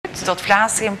do të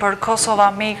flasim për Kosova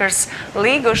Makers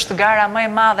League, është gara më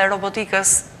e madhe e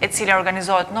robotikës e cila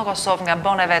organizohet në Kosovë nga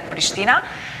Bonevet Prishtina.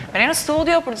 Me ne në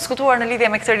studio për diskutuar në lidhje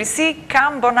me këtë risi,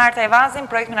 kam Bonarta Evazin,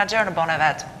 projekt menaxher në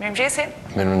Bonevet. Mirëmëngjesi.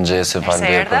 Mirëmëngjesi,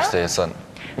 faleminderit për ftesën.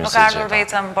 Nuk ka ardhur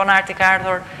vetëm Bonarti, ka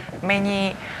ardhur me një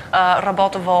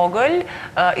robot të vogël,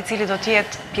 i cili do të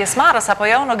jetë pjesëmarrës apo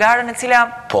jo në garën e cila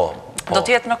do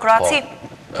të jetë në Kroaci.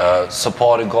 Së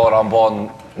pari gara mban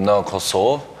në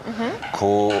Kosovë,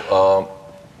 ku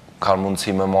kanë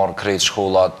mundësi me marrë krejt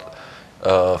shkollat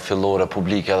fillore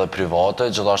publike dhe private,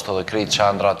 gjithashtu edhe krejt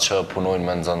qendrat që punojnë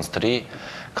me nxënëstri,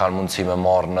 kanë mundësi me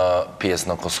marrë në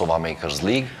pjesë në Kosova Makers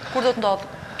League. Kur do të ndodhë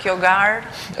kjo garë?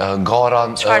 Gara...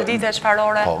 Çfarë dite, çfarë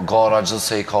ore? Po, gara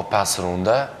gjithsej ka 5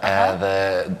 runde, edhe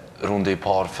runde i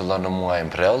parë fillon në muajin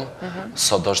prill,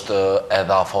 sot është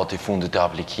edhe afati fundit e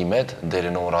aplikimit, deri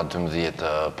në ora 12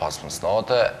 pas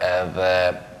mësnate, edhe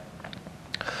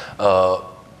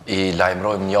i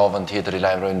lajmërojmë një javën tjetër, i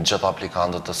lajmërojmë gjithë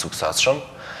aplikantët të suksesshëm,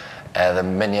 edhe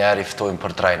me njerë i ftojmë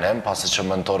për trajnim, pasi që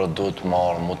mentorët duhet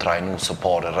marrë mu trajnu së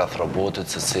pari rreth robotit,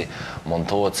 se si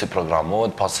montohet, si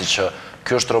programohet, pasi që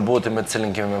kjo është roboti me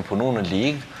cilin kemi me punu në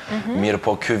ligë, mirë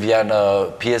po kjo vjen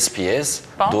pjesë,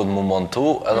 duhet mu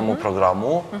montu edhe mu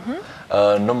programu,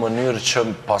 në mënyrë që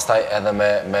pastaj edhe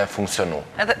me funksionu.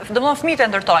 Dëmëllon fëmijët e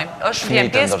ndërtojmë, është vjen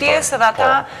pjesë edhe ata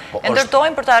e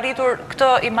ndërtojmë për të arritur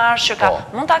këtë imazh që ka.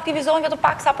 Mund të aktivizojnë vetëm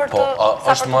pak sa për të parë?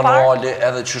 Është manuali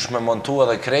edhe qysh me montu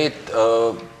edhe krejt,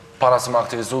 para se me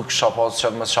aktivizu kësha pas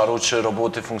që me sharu që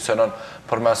roboti funksionon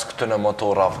përmes këtëne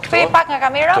motorave këtu. Kthej pak nga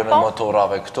kamera, po? Këtëne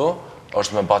motorave këtu,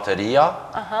 është me bateria,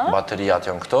 bateriat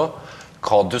janë këtu.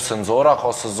 Ka 2 senzora,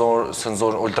 ka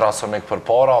senzor ultrasonik për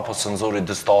para, apo senzori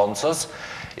distancës,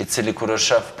 i cili kur është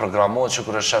shef programohet që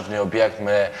kur është shef një objekt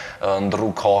me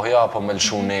ndru kohja, apo me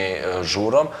lëshu një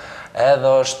zhurëm,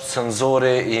 edhe është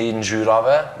senzori i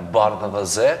ngjyrave, bardhë dhe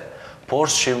ze, por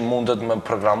që mundet me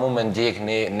programu me ndjek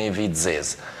një vit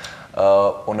zezë.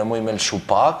 Unë e muj me lëshu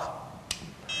pak,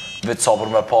 vetë sa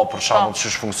për me pa për shamu që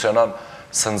është funksionan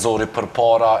senzori për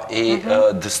para i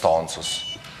distancës.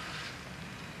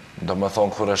 Do me thonë,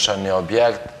 kur është një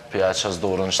objekt, pja që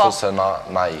s'dorën shtu se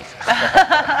na ikë.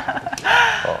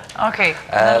 Okej,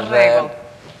 në rregull.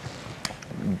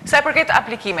 Sa e përket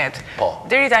aplikimit,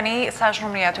 deri tani, sa është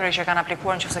numri atyre që kanë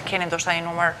aplikuar në që se keni ndoshta një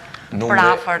numër për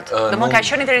afërt? Do më ka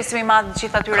qenë interesimi madhë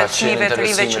gjithë atyre fëmijëve të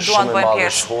rive që duan të bëjnë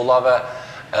pjesë? Shkollave,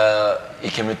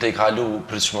 i kemi të i kalu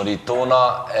pritshmëritë tona,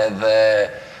 edhe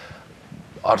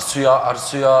arsyeja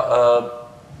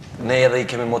ne edhe i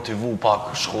kemi motivu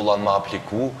pak shkollat me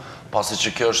apliku, pasi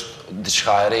që kjo është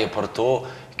diçka e re për to,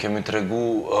 kemi të regu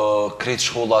krejt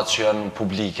shkollat që janë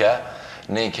publike,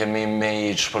 ne kemi me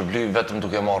i shpërbly vetëm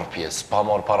duke marrë pjesë, pa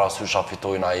marrë parasysh a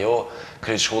fitojnë ajo,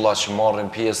 krejt shkollat që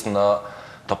marrin pjesë në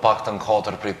të paktën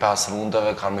 4 prej 5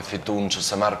 rundeve, kanë me fitu në që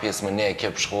se merë pjesë me një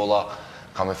ekip shkolla,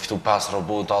 ka me fitu 5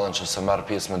 robota, dhe në që se merë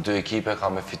pjesë me 2 ekipe, ka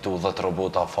me fitu 10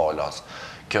 robota falas.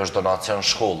 Kjo është donacion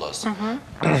shkollës.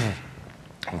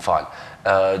 Më falë.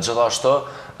 Gjithashtu,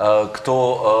 këto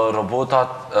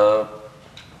robotat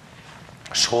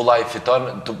shkolla i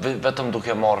fiton vetëm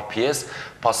duke marrë pjesë,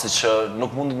 pasi që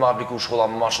nuk mundet me apliku shkolla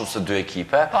më shumë se 2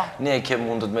 ekipe. Një ekip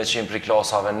mundet me qenë për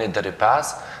klasave 1 deri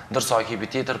 5, ndërsa ekipi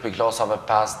tjetër për klasave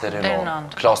 5 deri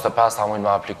 9. Klasët e 5 ta mund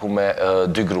me apliku me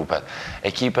 2 grupet.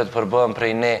 Ekipet përbëhen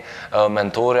prej ne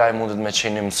mentori, ai mundet me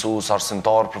qenë mësues,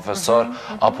 arsimtar, profesor,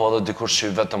 apo edhe dikush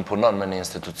që vetëm punon me një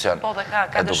institucion. Po, dhe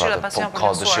ka dëshirë dhe pasion për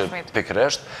mësuar fëmijët.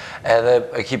 Pikërisht, edhe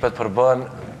ekipet përbëhen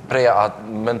prej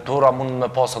mentora mund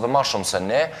me pas edhe ma shumë se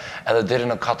ne, edhe deri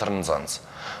në 4 nxënës.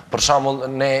 Për shembull,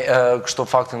 ne kështu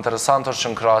fakt interesant është që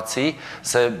në Kroaci,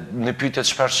 se në pyetjet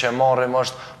shpesh që e marrim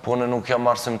është, po ne nuk jam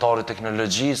arsimtar i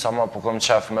teknologjisë, ama po kam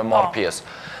qef me marr pjesë.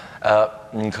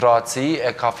 Në Kroaci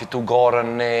e ka fitu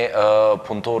garën një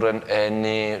punëtoren e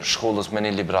një shkollës me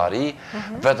një librari,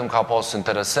 vetëm ka pas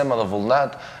interesim edhe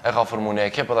vullnet, e ka formu një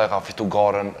ekip edhe e ka fitu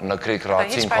garën në krejt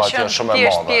Kroaci, në Kroacia shumë e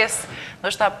madhe. Pjesë,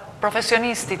 ndoshta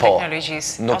profesionisti i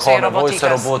teknologjisë, nuk ka nevojë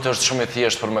se roboti është shumë i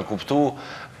thjeshtë për me kuptu,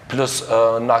 plus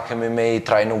na kemi me i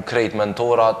trajnu krejt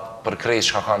mentorat për krejt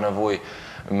shka ka nevoj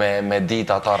me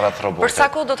dit ata rreth robotit. Për sa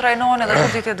kohë do trajnohen edhe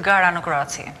kur ditit gara në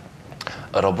Kroaci?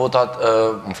 Robotat,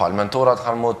 mentorat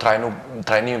kanë mu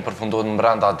trajnimin përfundohet në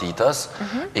brenda ditës,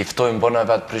 i ftojnë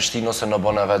Bonevet Prishtinë ose në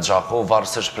Bonevet Gjako,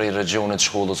 varësisht prej regionit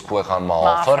shkollës ku e kanë ma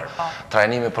ofër.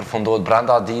 Trajnimi përfundohet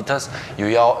brenda ditës, ju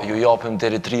japim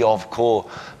deri 3 javë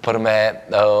kohë për me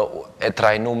e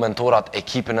trajnu mentorat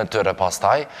ekipin e tëre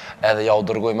pastaj, edhe ja u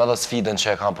dërgojmë edhe sfiden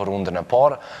që e kam për rundin e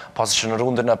parë, pasi që në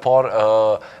rundin e parë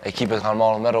ekipet kanë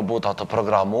marrë me robota të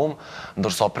programum,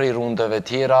 ndërsa prej rundeve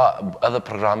tjera edhe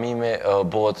programimi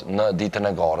bëhet në ditën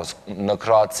e garës. Në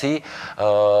Kroaci,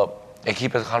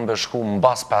 ekipet kanë bashku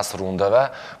mbas 5 rundeve,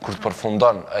 kur të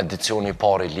përfundon edicioni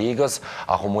parë i ligës,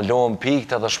 akumulohen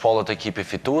pikët edhe shpallët ekipi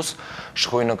fitus,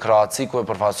 shkojnë në Kroaci, ku e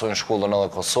përfaqësojnë shkollën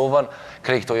edhe Kosovën,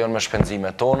 krejt këto janë me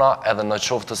shpenzimet tona, edhe në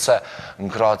qoftë se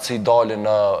në Kroaci dalin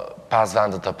në 5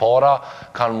 vendet e para,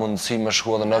 kanë mundësi me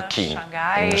shku edhe në Kinë,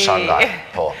 në Shangaj.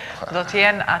 Do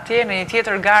t'jenë atje në një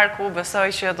tjetër garë ku besoj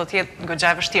që do t'jetë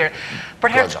goxha e vështirë.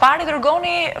 Për herë të parë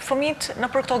dërgoni fëmijët në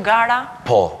për këto gara?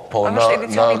 Po,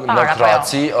 në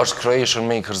Kroaci është Croatian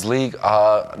Makers League,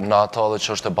 në ato dhe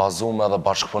që është e bazuar edhe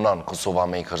bashkëpunon Kosova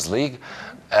Makers League,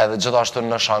 edhe gjithashtu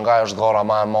në Shangaj është gara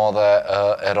më e madhe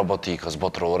e robotikës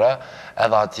botërore,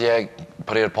 edhe atje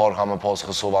për herë parë ka me pas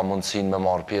Kosova mundësinë me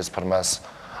marrë pjesë përmes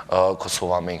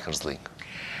Kosova Makers League.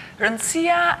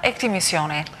 Rëndësia e këtij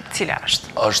misioni, cila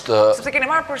është? Sepse keni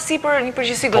marrë përsipër një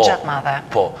përgjegjësi goxha të madhe.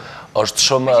 Po, është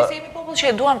shumë... Përgjithësi jemi popull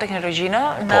që e duam teknologjinë,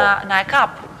 na e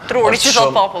kap truri që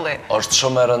thot populli. Është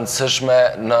shumë e rëndësishme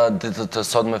në ditët e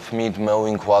sotme fëmijët me u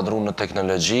inkuadru në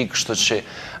teknologji, kështu që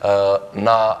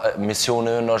na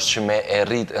misioni ynë është që me e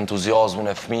rrit entuziazmin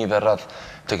e fëmijëve rreth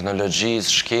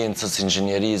teknologjisë, shkencës,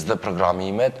 inxhinierisë dhe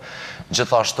programimet.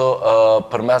 Gjithashtu,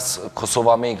 përmes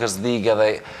Kosova Makers League edhe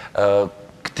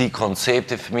këtij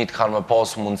koncepti, fëmijët kanë me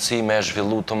pas mundësi me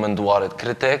zhvillu të menduarit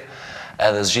kritik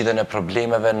edhe zgjidhjen e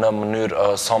problemeve në mënyrë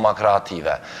sa më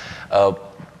kreative.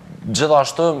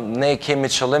 Gjithashtu, ne kemi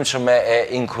qëllim që me e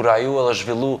inkuraju edhe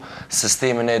zhvillu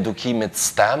sistemin e edukimit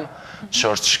STEM,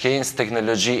 që është shkencë,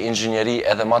 teknologji, inxhinieri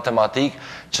edhe matematik,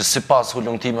 që sipas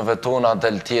hulumtimeve tona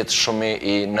del tjetë shumë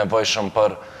i nevojshëm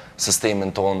për sistemin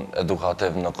ton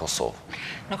edukativ në Kosovë.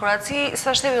 Në Kroaci,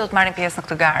 sa shtete do të marrin pjesë në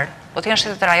këtë garë? Do të jenë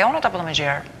shtetet e rajonit apo do me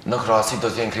gjerë? Në Kroaci do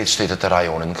të jenë krejt shtetet e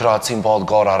rajonit. Në Kroaci mbahet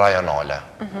gara rajonale.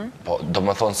 Do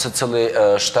me thonë, secili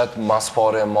shtet mas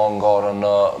pari e marrë garën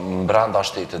në brenda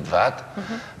shtetit vetë,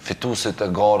 fituesit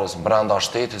e garës brenda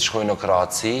shtetit shkojnë në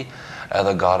Kroaci,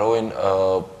 edhe garojnë,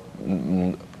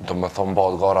 do me thonë,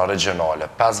 mbahet gara regionale.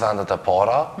 5 vendet e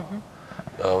para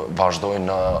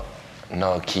vazhdojnë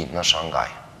në Kinë, në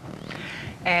Shangaj.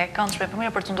 Kanë shpejpëmira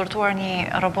për të ndërtuar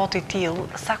një robot i tillë,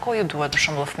 sa kohë ju duhet për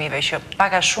shembull fëmijëve që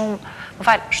pak a shumë, më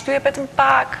fal, shtyje vetëm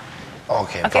pak.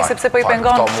 Okej, sepse po i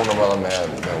pengon. Këto mundëm edhe me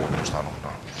ullë, për shta nuk.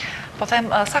 Po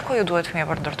them, sa kohë ju duhet fëmijëve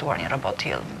për të ndërtuar një robot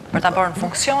tillë? Për ta bërë në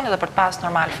funksion edhe për të pas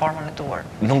normal formën e duhur?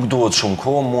 Nuk duhet shumë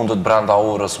kohë, mundet brenda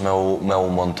orës me u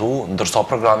montu, ndërsa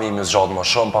programimi zgjat më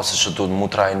shumë, pasi që duhet mu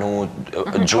trajnu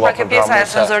gjua programuese. Pjesa e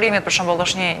senzorimit për shembull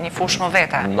është një fushë më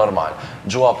vete. Normal.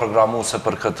 Gjua programuese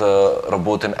për këtë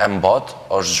robotin M-Bot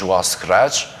është gjua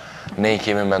Scratch. Ne i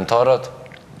kemi mentorët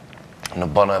në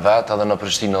Banë e vetë edhe në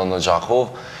Prishtinë dhe në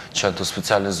Gjakov, që të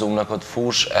specializuar në këtë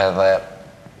fushë edhe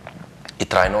i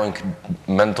trajnojnë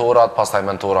mentorat, pastaj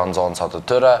mentorat nxënësat e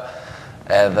tyre,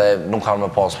 edhe nuk kanë me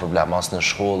pas problem as në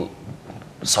shkollë,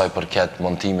 sa i përket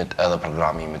montimit edhe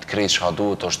programimit. Krejt çka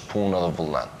duhet është punë edhe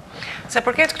vullnet. Se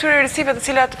përket këtyre risive të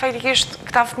cilat faktikisht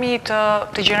këta fëmijë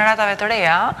të gjeneratave të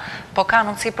reja, po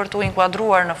kanë mundësi për t'u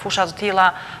inkuadruar në fusha të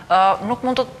tilla, nuk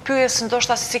mund të të pyes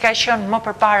ndoshta si ka qenë më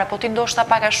përpara, po ti ndoshta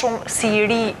pak a shumë si i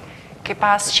ri ke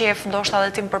pas qef ndoshta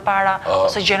edhe tim përpara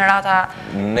ose gjenerata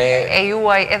e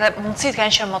juaj, edhe mundësit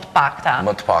kanë qenë më të pakta.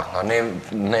 Më të pakta.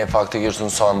 Ne faktikisht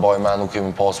nësa e mbajme nuk kemi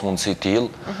pas mundësi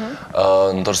tillë,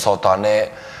 ndërsa tani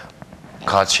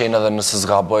ka qenë edhe nëse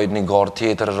zgabojt një garë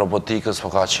tjetër e robotikës,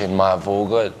 po ka qenë ma e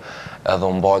vogël,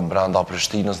 edhe mbajt brenda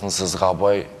Prishtinës nëse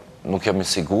zgaboj, nuk jemi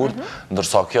sigurt,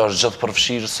 ndërsa kjo është gjithë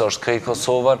përfshirë, se është krejt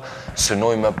Kosovën,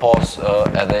 synoj me pas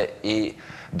edhe i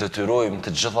detyrojmë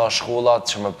të gjitha shkollat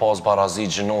që me pas barazi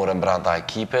gjinore brenda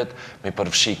ekipit, me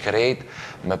përfshi krejt,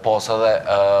 me pas edhe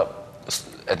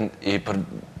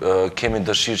kemi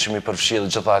dëshirë që me përfshi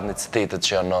edhe gjitha etnicitetet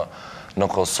që janë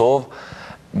në Kosovë.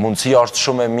 Mundësia është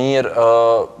shumë e mirë,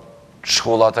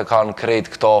 shkollat e kanë krejt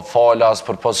këto falas,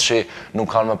 për pas që nuk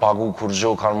kanë me pagu kur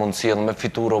gjo, kanë mundësi edhe me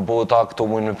fitu robota, këto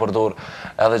mujnë me përdor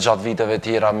edhe gjatë viteve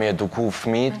tjera me eduku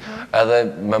fëmijët, edhe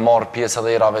me marë pjesë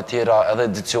edhe erave tjera, edhe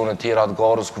edicionet tjera të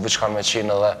garës, ku vëq kanë me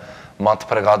qenë edhe ma të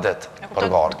pregadit për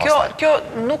garë. Kjo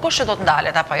nuk është që do të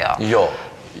ndalet, apo jo?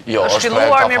 Jo, është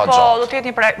filluar mirë, po do të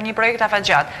jetë një projekt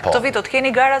afatgjat. Këto vit do të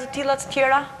keni gara të tilla të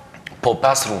tjera? Po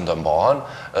 5 runde mbahen,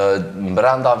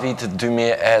 brenda vitit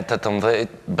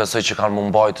 2018, besoj që kanë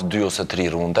mbajt 2 ose 3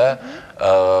 runde,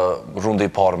 rundi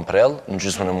i parë në prill, në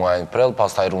gjysmën e muajit prill,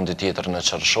 pastaj rundi tjetër në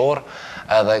qershor,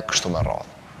 edhe kështu me radhë.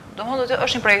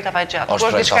 është një projekt afaqgjatë. Është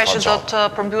projekt diçka që do afaqgjatë. të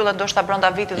përmbyllet ndoshta brenda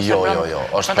vitit ose Jo,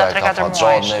 është brenda projekt 3-4 afaqgjatë,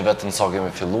 muajsh. ne vetëm sa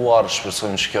kemi filluar,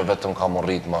 shpresojmë që kjo vetëm ka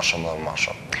rrit më shumë dhe më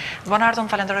shumë. Bonardo, më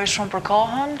falenderoj shumë për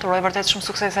kohën, të uroj vërtet shumë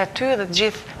suksese ty dhe të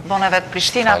gjithë boneve të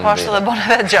Prishtina, po ashtu dhe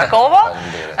boneve të Gjakova.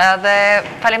 Dhe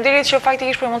faleminderit që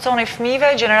faktikisht po mundësoni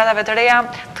fëmijëve, gjeneratave të reja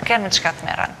të kenë me çka të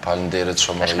merren. Faleminderit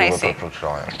shumë juve për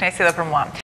programin. Kënaqësi edhe për mua.